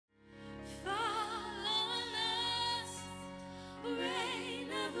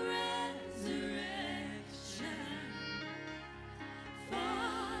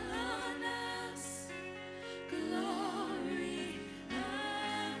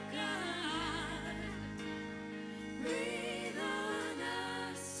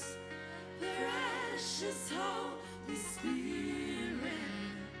Holy Spirit,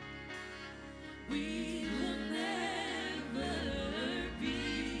 we will never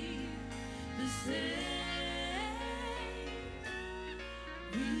be the same.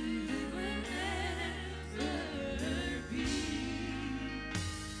 We will never be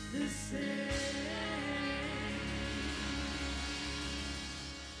the same.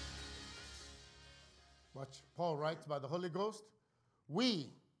 Watch, Paul writes by the Holy Ghost,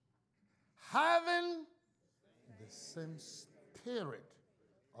 we, having the same spirit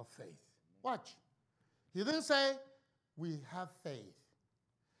of faith. Watch. He didn't say we have faith.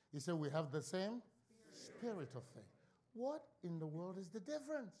 He said we have the same spirit of faith. What in the world is the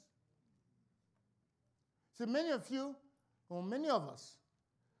difference? See, many of you, or many of us,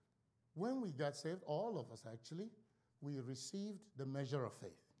 when we got saved, all of us actually, we received the measure of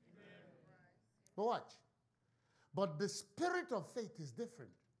faith. Amen. But watch. But the spirit of faith is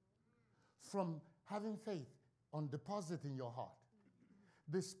different from having faith on deposit in your heart.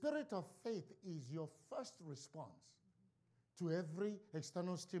 The spirit of faith is your first response to every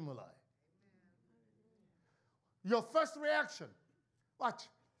external stimuli. Your first reaction. Watch.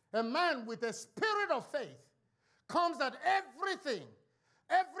 A man with a spirit of faith comes at everything,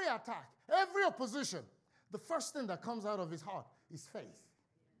 every attack, every opposition. The first thing that comes out of his heart is faith.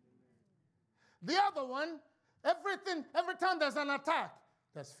 The other one, every time there's an attack,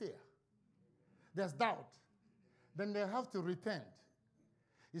 there's fear. There's doubt. Then they have to repent.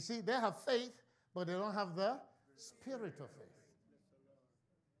 You see, they have faith, but they don't have the spirit of faith.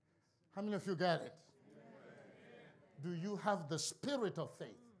 How many of you get it? Do you have the spirit of faith?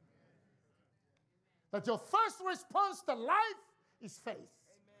 That your first response to life is faith.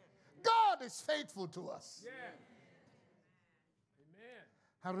 God is faithful to us. Yeah. Amen.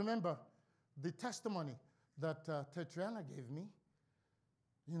 I remember the testimony that Tetriana gave me,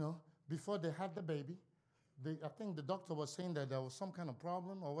 before they had the baby. I think the doctor was saying that there was some kind of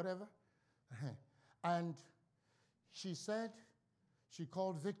problem or whatever. And she said, she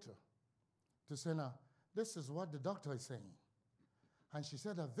called Victor to say, now, this is what the doctor is saying. And she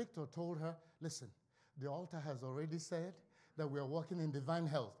said that Victor told her, listen, the altar has already said that we are walking in divine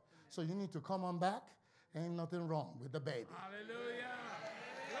health. So you need to come on back. Ain't nothing wrong with the baby. Hallelujah.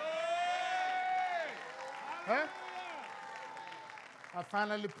 Huh? I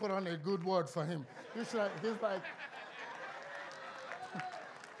finally put on a good word for him. He's like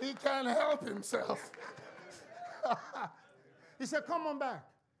he can't help himself. He said, come on back.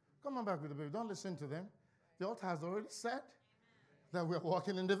 Come on back with the baby. Don't listen to them. The altar has already said that we're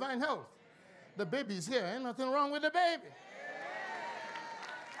walking in divine health. The baby's here. Ain't nothing wrong with the baby.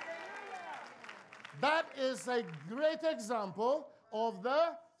 That is a great example of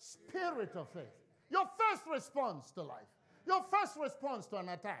the spirit of faith. Your first response to life. Your first response to an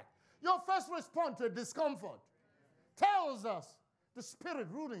attack. Your first response to a discomfort tells us the spirit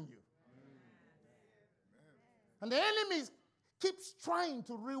ruling you. And the enemy keeps trying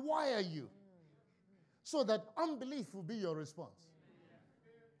to rewire you so that unbelief will be your response.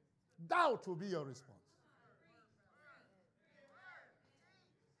 Doubt will be your response.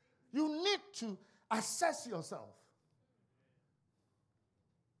 You need to assess yourself.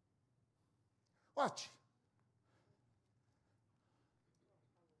 Watch.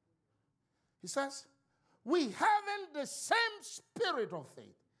 He says, we having the same spirit of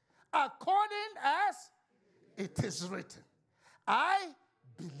faith, according as it is written. I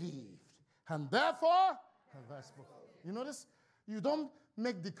believed, and therefore have I spoken. You notice? You don't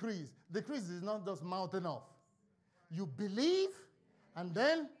make decrees. Decrees is not just mouthing off. You believe, and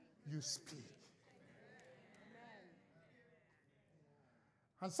then you speak.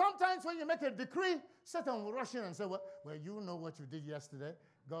 And sometimes when you make a decree, Satan will rush in and say, well, you know what you did yesterday.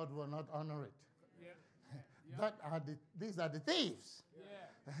 God will not honor it. Yeah. These are the thieves.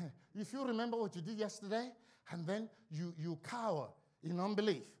 Yeah. If you remember what you did yesterday, and then you cower in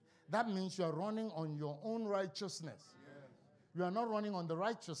unbelief, that means you are running on your own righteousness. Yeah. You are not running on the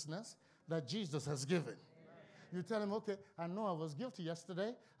righteousness that Jesus has given. You tell him, okay, I know I was guilty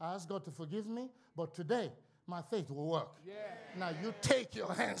yesterday. I asked God to forgive me, but today my faith will work. Yeah. Now you take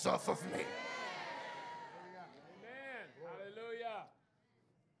your hands off of me. Amen. Hallelujah.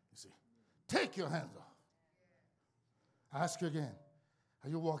 You see, take your hands off. I ask you again, are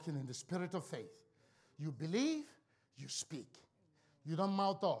you walking in the spirit of faith? You believe, you speak. You don't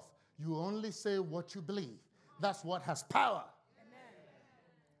mouth off. You only say what you believe. That's what has power. Amen.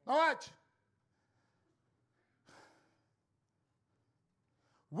 Now watch.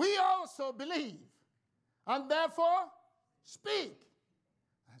 We also believe and therefore speak.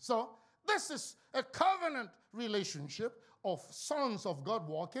 So this is a covenant relationship of sons of God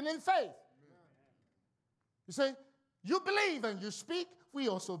walking in faith. You say, you believe and you speak. We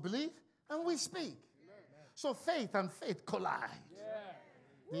also believe and we speak. So faith and faith collide.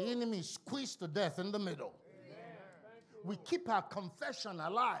 The enemy is squeezed to death in the middle. We keep our confession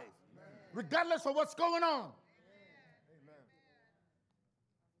alive, regardless of what's going on.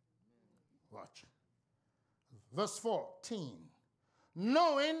 Watch. Verse 14.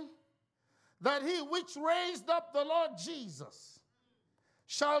 Knowing that he which raised up the Lord Jesus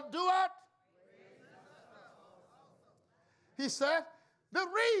shall do it. He said, the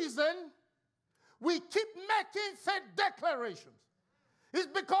reason we keep making faith declarations is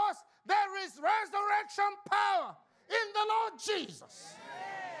because there is resurrection power in the Lord Jesus.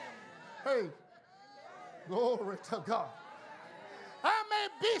 Hey, glory to God. I may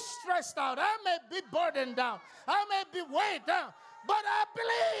be stressed out. I may be burdened down. I may be weighed down. But I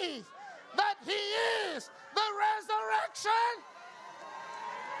believe that he is the resurrection.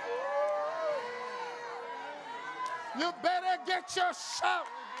 You better get your shout.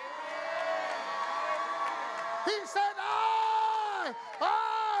 He said, I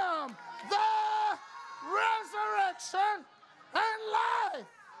am the resurrection and life.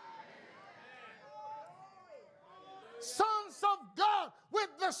 Sons of God with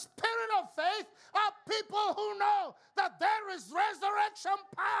the spirit of faith are people who know that there is resurrection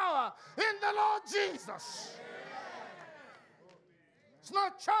power in the Lord Jesus. It's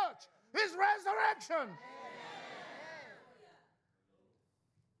not church, it's resurrection.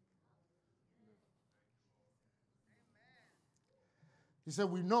 He said,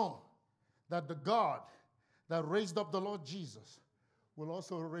 we know that the God that raised up the Lord Jesus will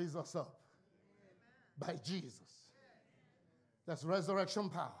also raise us up by Jesus. That's resurrection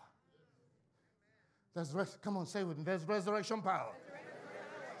power. Come on, say it with me. There's resurrection power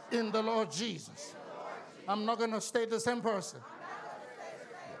in the Lord Jesus. I'm not going to stay the same person.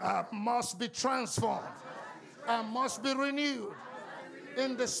 I must be transformed. I must be renewed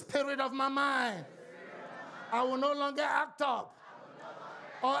in the spirit of my mind. I will no longer act up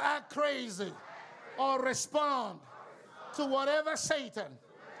or act crazy or respond to whatever Satan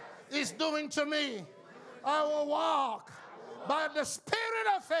is doing to me. I will walk by the spirit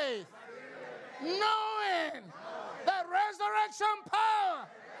of faith, knowing that resurrection power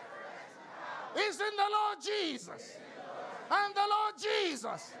is in the Lord Jesus. And the Lord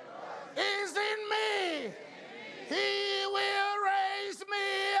Jesus is in me. He will raise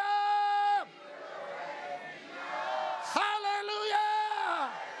me up. Hallelujah.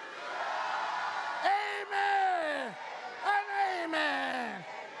 Amen. And amen.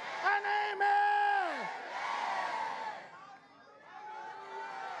 And amen.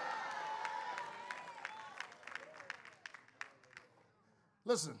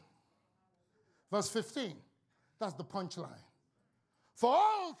 Listen. Verse 15. That's the punchline. For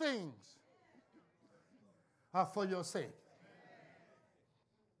all things are for your sake.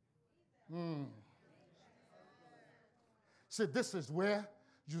 See, this is where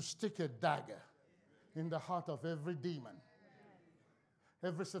you stick a dagger in the heart of every demon,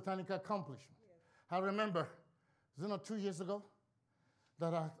 every satanic accomplishment. I remember, was it not 2 years ago,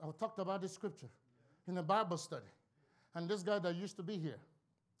 that I talked about this scripture in a Bible study. And this guy that used to be here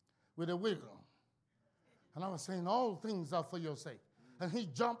with a wig on, and I was saying, all things are for your sake. And he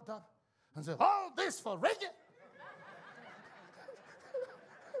jumped up and said, all this for Ricky?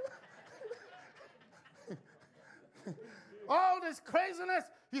 All this craziness,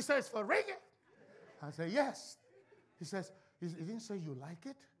 he says, for Ricky? I said, yes. He says, he didn't say you like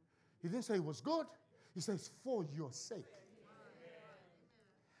it. He didn't say it was good. He says, for your sake.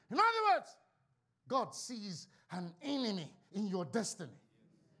 In other words, God sees an enemy in your destiny.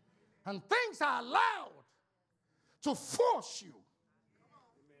 And things are allowed to force you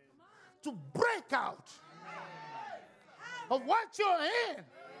to break out of what you're in,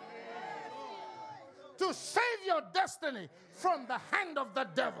 to save your destiny from the hand of the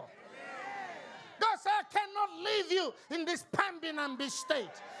devil. God said, I cannot leave you in this pambinambi state.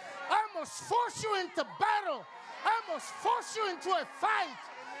 I must force you into battle. I must force you into a fight.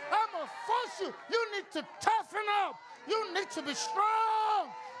 I must force you. You need to toughen up. You need to be strong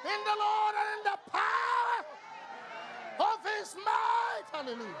in the Lord and in the power of his might.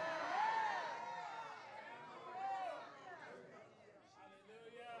 Hallelujah.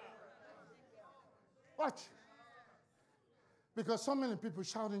 Watch. Because so many people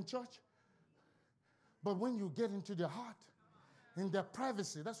shout in church, but when you get into their heart, in their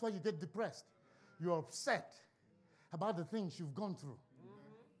privacy, that's why you get depressed. You're upset about the things you've gone through.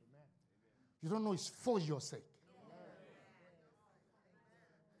 You don't know it's for your sake.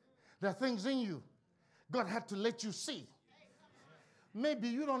 There are things in you God had to let you see. Maybe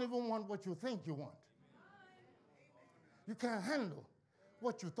you don't even want what you think you want. You can't handle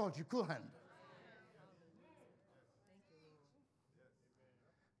what you thought you could handle.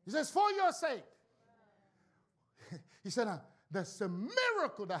 He says, for your sake. He said, now, there's a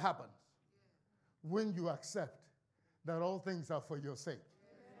miracle that happens when you accept that all things are for your sake.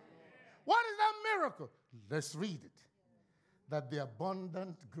 What is that miracle? Let's read it. That the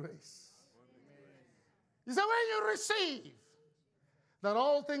abundant grace. He said, when you receive that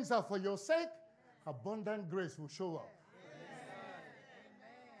all things are for your sake, abundant grace will show up.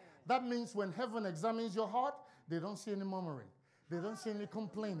 That means when heaven examines your heart, they don't see any murmuring. They don't see any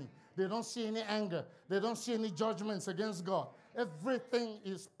complaining. They don't see any anger. They don't see any judgments against God. Everything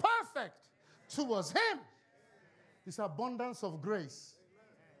is perfect towards Him. It's abundance of grace.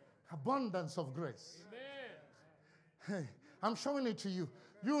 Abundance of grace. Hey, I'm showing it to you.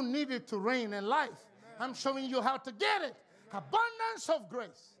 You need it to reign in life. I'm showing you how to get it. Abundance of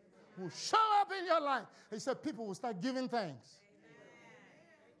grace will show up in your life. He said people will start giving thanks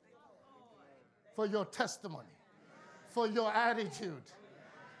for your testimony, for your attitude.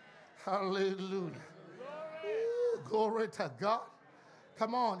 Hallelujah. Ooh, glory to God.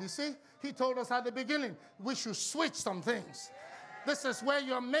 Come on, you see, He told us at the beginning we should switch some things. This is where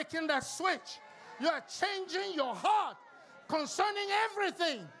you're making that switch. You're changing your heart concerning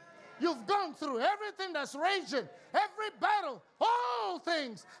everything you've gone through, everything that's raging, every battle. All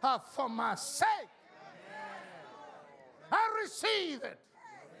things are for my sake. I receive it.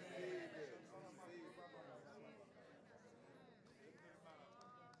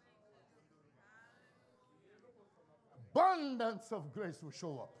 Abundance of grace will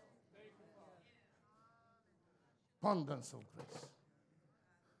show up. Abundance of grace.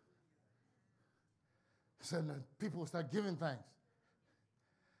 He said that people will start giving thanks.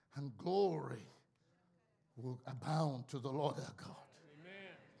 And glory will abound to the Lord our God.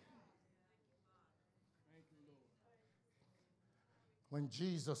 Amen. Thank you, Lord. When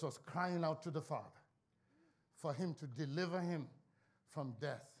Jesus was crying out to the Father for Him to deliver Him from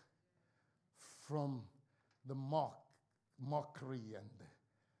death, from the mockery and the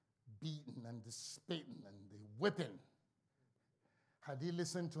beating and the spitting and the whipping, had He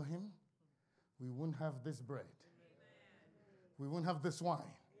listened to Him, we wouldn't have this bread. We wouldn't have this wine.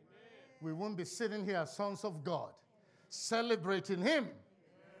 We wouldn't be sitting here as sons of God, celebrating Him.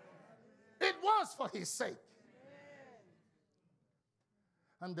 It was for His sake.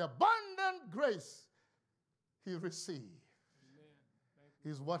 And the abundant grace He received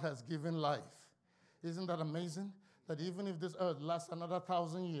is what has given life. Isn't that amazing? That even if this earth lasts another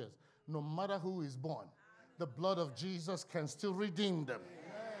 1,000 years, no matter who is born, the blood of Jesus can still redeem them.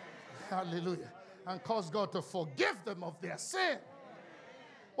 Hallelujah. And cause God to forgive them of their sin.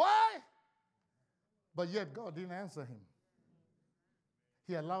 Why? But yet God didn't answer him.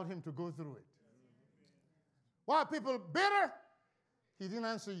 He allowed him to go through it. Why are people bitter? He didn't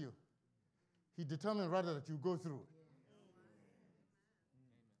answer you. He determined rather that you go through it.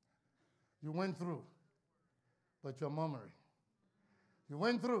 You went through, but you're murmuring. You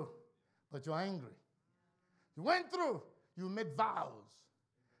went through, but you're angry. You went through, you made vows,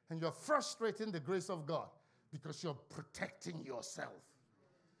 and you're frustrating the grace of God because you're protecting yourself.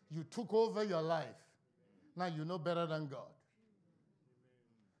 You took over your life. Now you know better than God.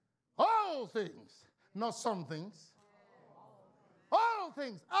 All things, not some things, all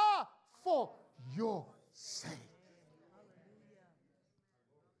things are for your sake.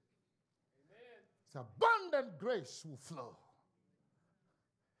 It's abundant grace will flow,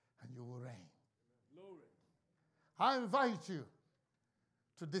 and you will reign. Glory. I invite you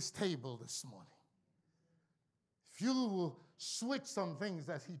to this table this morning. If you will switch some things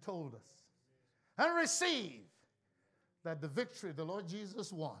that he told us and receive that the victory the Lord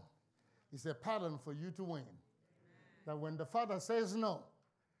Jesus won is a pattern for you to win. That when the Father says no,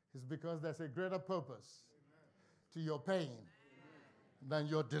 it's because there's a greater purpose to your pain than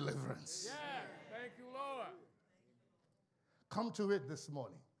your deliverance. Yeah. Thank you, Lord. Come to it this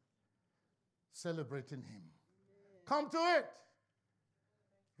morning, celebrating him. Come to it,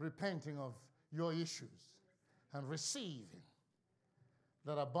 repenting of your issues and receiving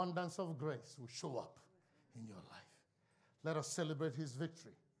that abundance of grace will show up in your life. Let us celebrate his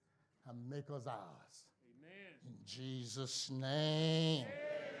victory and make us ours. Amen. In Jesus' name. Amen.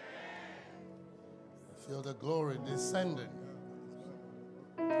 I feel the glory descending.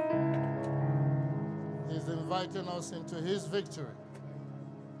 He's inviting us into his victory.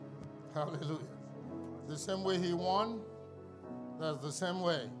 Hallelujah. The same way he won, that's the same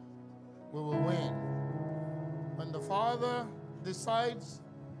way we will win. When the Father decides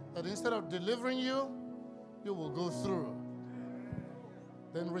that instead of delivering you, you will go through,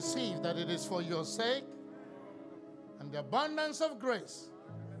 then receive that it is for your sake And the abundance of grace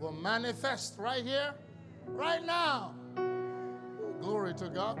will manifest right here, right now. Glory to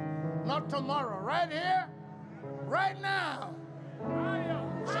God. Not tomorrow, right here, right now.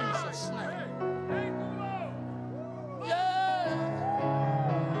 Jesus' name. Thank you, Lord. Yeah.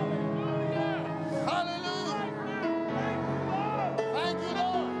 Hallelujah. Hallelujah. Thank you, Lord. Thank you,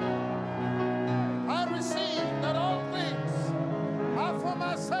 Lord. I receive that all things are for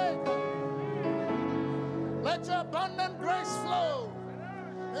my sake. Let your abundant grace flow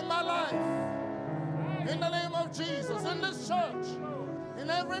in my life. In the name of Jesus, in this church, in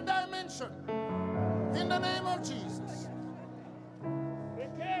every dimension. In the name of Jesus.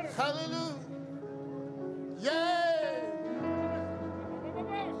 Hallelujah. Yay.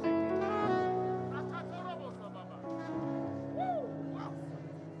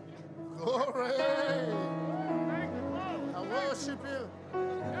 Glory. I worship you.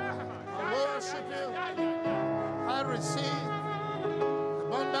 I worship you. I receive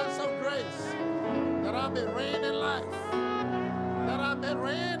abundance of grace that I may reign in life. That I may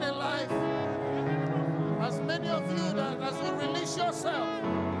reign in life. As many of you that as you release yourself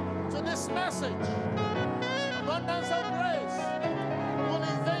to this message, abundance of grace will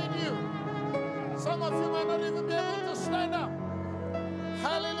invade you. Some of you might not even be able to stand up.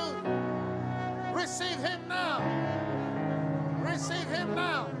 Hallelujah. Receive him now. Receive him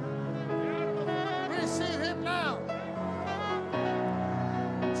now. Receive him now.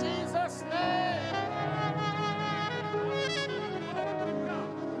 Jesus' name.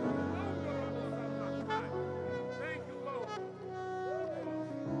 Thank you, Lord.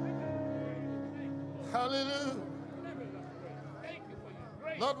 Hallelujah. Thank you for your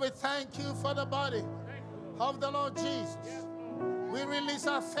grace. Lord, we thank you for the body of the Lord Jesus. We release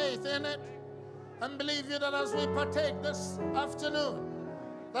our faith in it and believe you that as we partake this afternoon,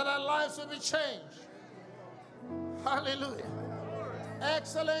 that our lives will be changed. Hallelujah.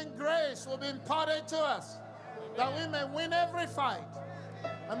 Excellent grace will be imparted to us that we may win every fight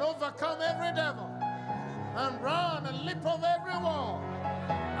and overcome every devil and run and leap over every wall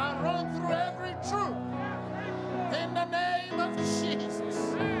and run through every troop in the name of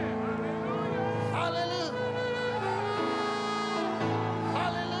Jesus. Hallelujah.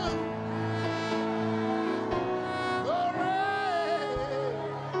 Hallelujah. Glory.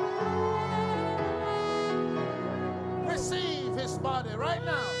 Receive his body right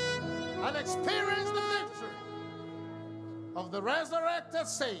now and experience the victory of the resurrected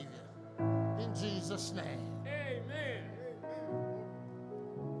Savior in Jesus' name. Amen.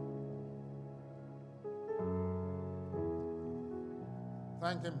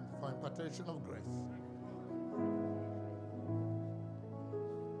 Thank him for impartation of grace.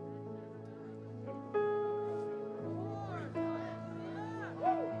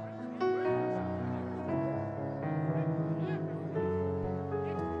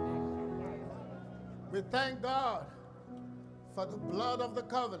 We thank God for the blood of the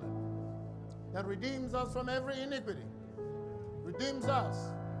covenant that redeems us from every iniquity, redeems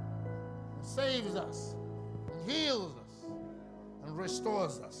us, and saves us, and heals us, and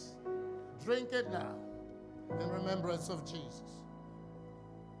restores us. Drink it now in remembrance of Jesus.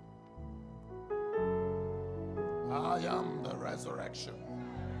 I am the resurrection.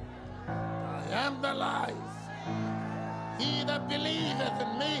 I am the life. He that believeth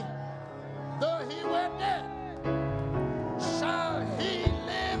in me, though he were dead, shall he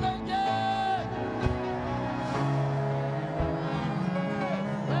live again.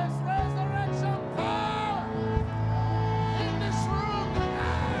 There's resurrection power in this room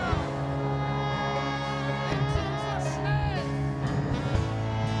now. In Jesus' name.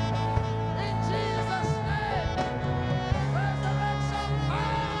 In Jesus' name. Resurrection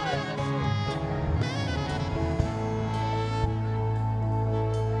power in this room.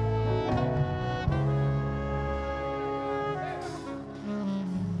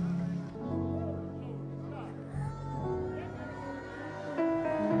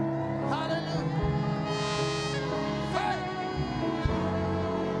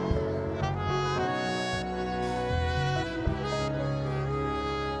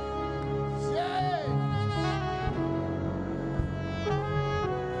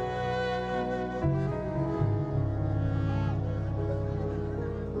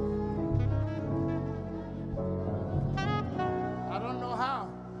 I don't know how,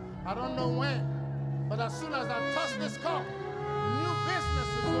 I don't know when, but as soon as I touch this cup, new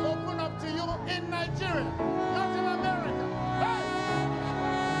businesses will open up to you in Nigeria, not in America. Hey!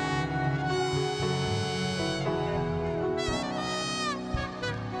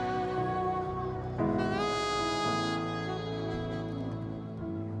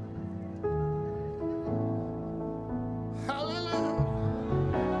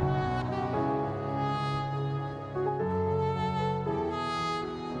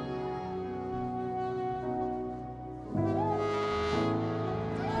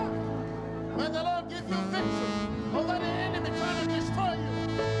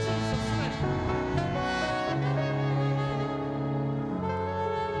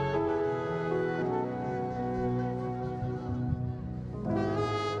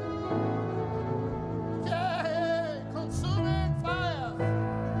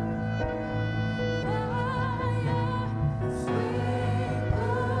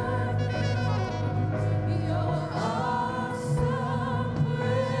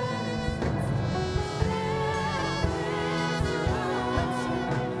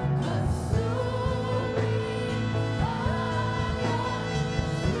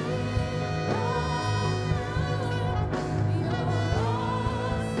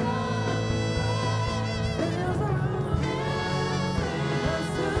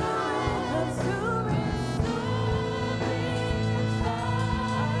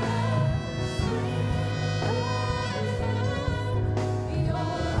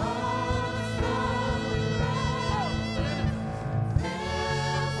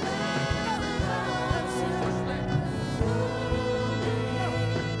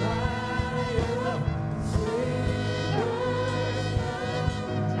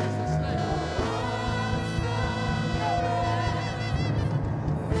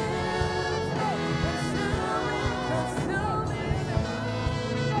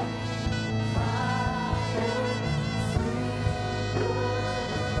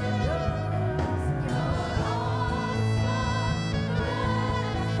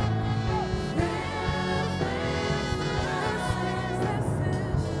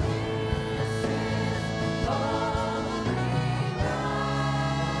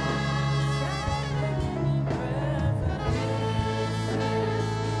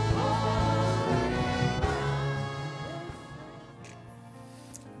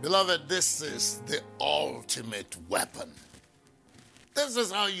 Beloved, this is the ultimate weapon. This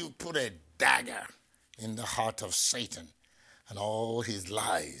is how you put a dagger in the heart of Satan and all his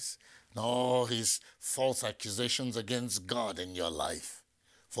lies and all his false accusations against God in your life.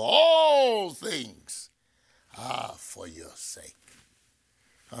 For all things are for your sake.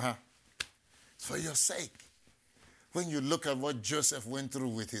 It's for your sake. When you look at what Joseph went through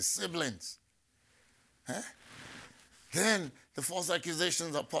with his siblings, then the false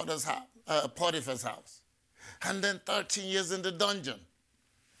accusations of Potiphar's house, and then 13 years in the dungeon.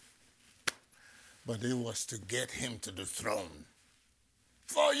 But it was to get him to the throne.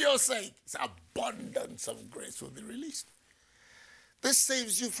 For your sake, His abundance of grace will be released. This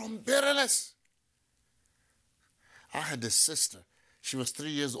saves you from bitterness. I had a sister. She was 3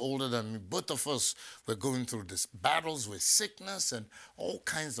 years older than me. Both of us were going through these battles with sickness and all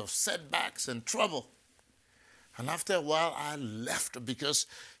kinds of setbacks and trouble. And after a while, I left her because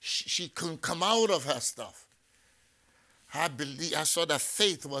she couldn't come out of her stuff. I saw that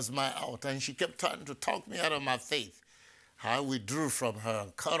faith was my out, and she kept trying to talk me out of my faith. I withdrew from her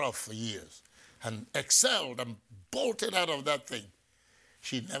and cut off for years and excelled and bolted out of that thing.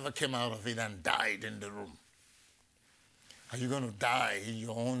 She never came out of it and died in the room. Are you going to die in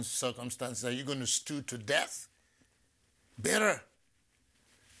your own circumstances? Are you going to stew to death? Bitter.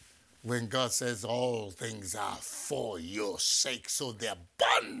 When God says all things are for your sake, so the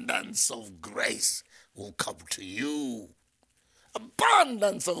abundance of grace will come to you.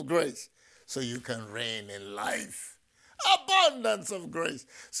 Abundance of grace, so you can reign in life. Abundance of grace,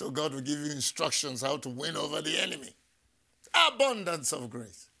 so God will give you instructions how to win over the enemy. Abundance of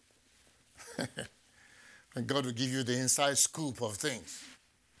grace. And God will give you the inside scoop of things.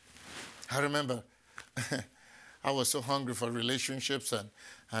 I remember I was so hungry for relationships,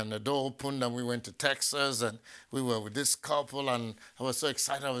 and the door opened and we went to Texas and we were with this couple, and I was so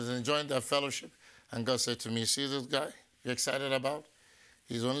excited. I was enjoying their fellowship. And God said to me, see this guy you're excited about?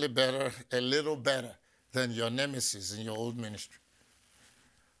 He's only better, a little better than your nemesis in your old ministry.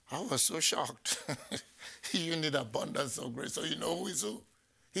 I was so shocked. You need abundance of grace, so you know who is who.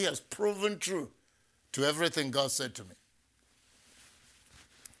 He has proven true to everything God said to me.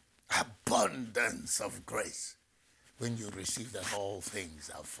 Abundance of grace. When you receive that all things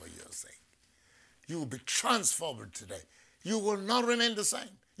are for your sake. You will be transformed today. You will not remain the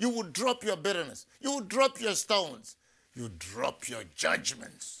same. You will drop your bitterness. You will drop your stones. You drop your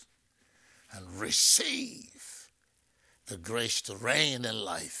judgments and receive the grace to reign in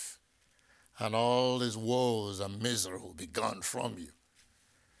life. And all these woes and misery will be gone from you.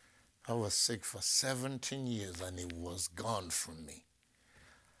 I was sick for 17 years and it was gone from me.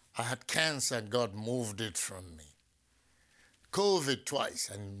 I had cancer and God moved it from me. COVID twice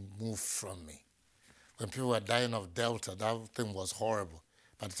and moved from me. When people were dying of Delta, that thing was horrible.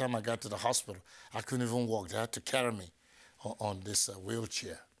 By the time I got to the hospital, I couldn't even walk. They had to carry me on this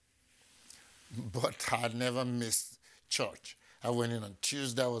wheelchair. But I never missed church. I went in on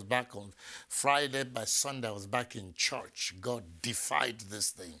Tuesday, I was back on Friday. By Sunday, I was back in church. God defied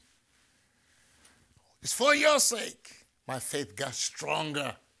this thing. It's for your sake. My faith got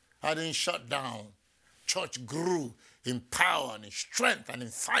stronger. I didn't shut down. Church grew in power and in strength and in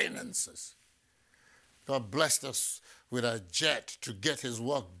finances. God blessed us with a jet to get his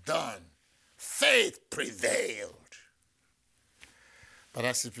work done. Faith prevailed. But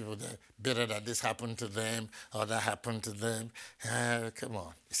I see people that are bitter that this happened to them or that happened to them. Come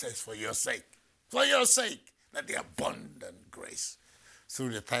on. It says for your sake. For your sake. That the abundant grace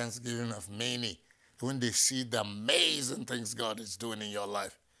through the thanksgiving of many, when they see the amazing things God is doing in your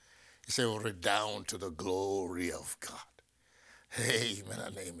life, you say, will redound to the glory of God. Amen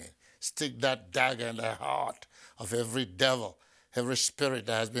and amen. Stick that dagger in the heart of every devil, every spirit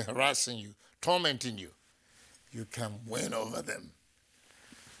that has been harassing you, tormenting you. You can win over them.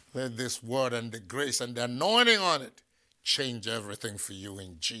 Let this word and the grace and the anointing on it change everything for you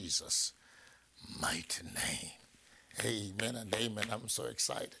in Jesus' mighty name. Amen and amen. I'm so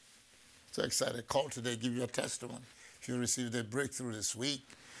excited. So excited. Call today, give your testimony. If you received a breakthrough this week,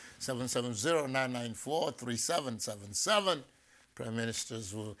 770-994-3777. Prime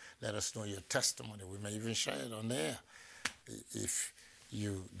ministers will let us know your testimony. We may even share it on air if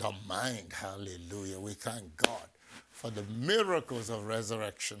you don't mind. Hallelujah. We thank God for the miracles of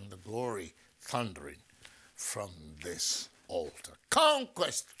resurrection, the glory thundering from this altar.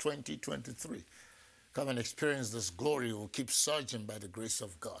 Conquest 2023. Come and experience this glory. It will keep surging by the grace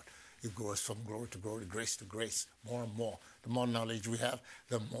of God. It goes from glory to glory, grace to grace, more and more. The more knowledge we have,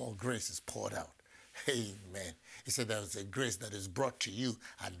 the more grace is poured out. Amen. He said there's a grace that is brought to you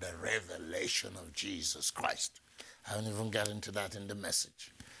at the revelation of Jesus Christ. I haven't even got into that in the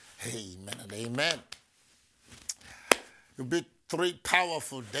message. Amen and amen. It'll be 3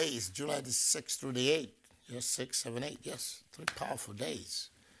 powerful days, July the 6th through the 8th. Yes, 6, 7, 8. Yes, 3 powerful days.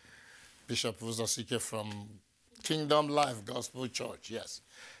 Bishop Uzasike from Kingdom Life Gospel Church. Yes,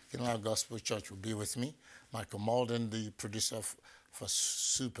 Kingdom Life Gospel Church will be with me. Michael Malden, the producer for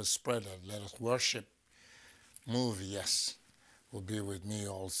Super Spreader, Let Us Worship movie, yes, will be with me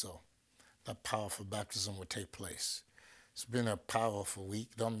also. That powerful baptism will take place. It's been a powerful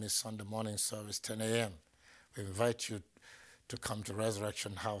week. Don't miss Sunday morning service, 10 a.m. We invite you to come to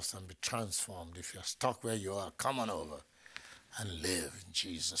Resurrection House and be transformed. If you're stuck where you are, come on over and live in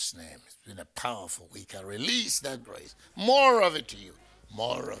Jesus' name. It's been a powerful week. I release that grace. More of it to you.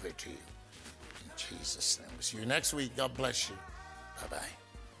 More of it to you. In Jesus' name. We'll see you next week. God bless you. Bye-bye.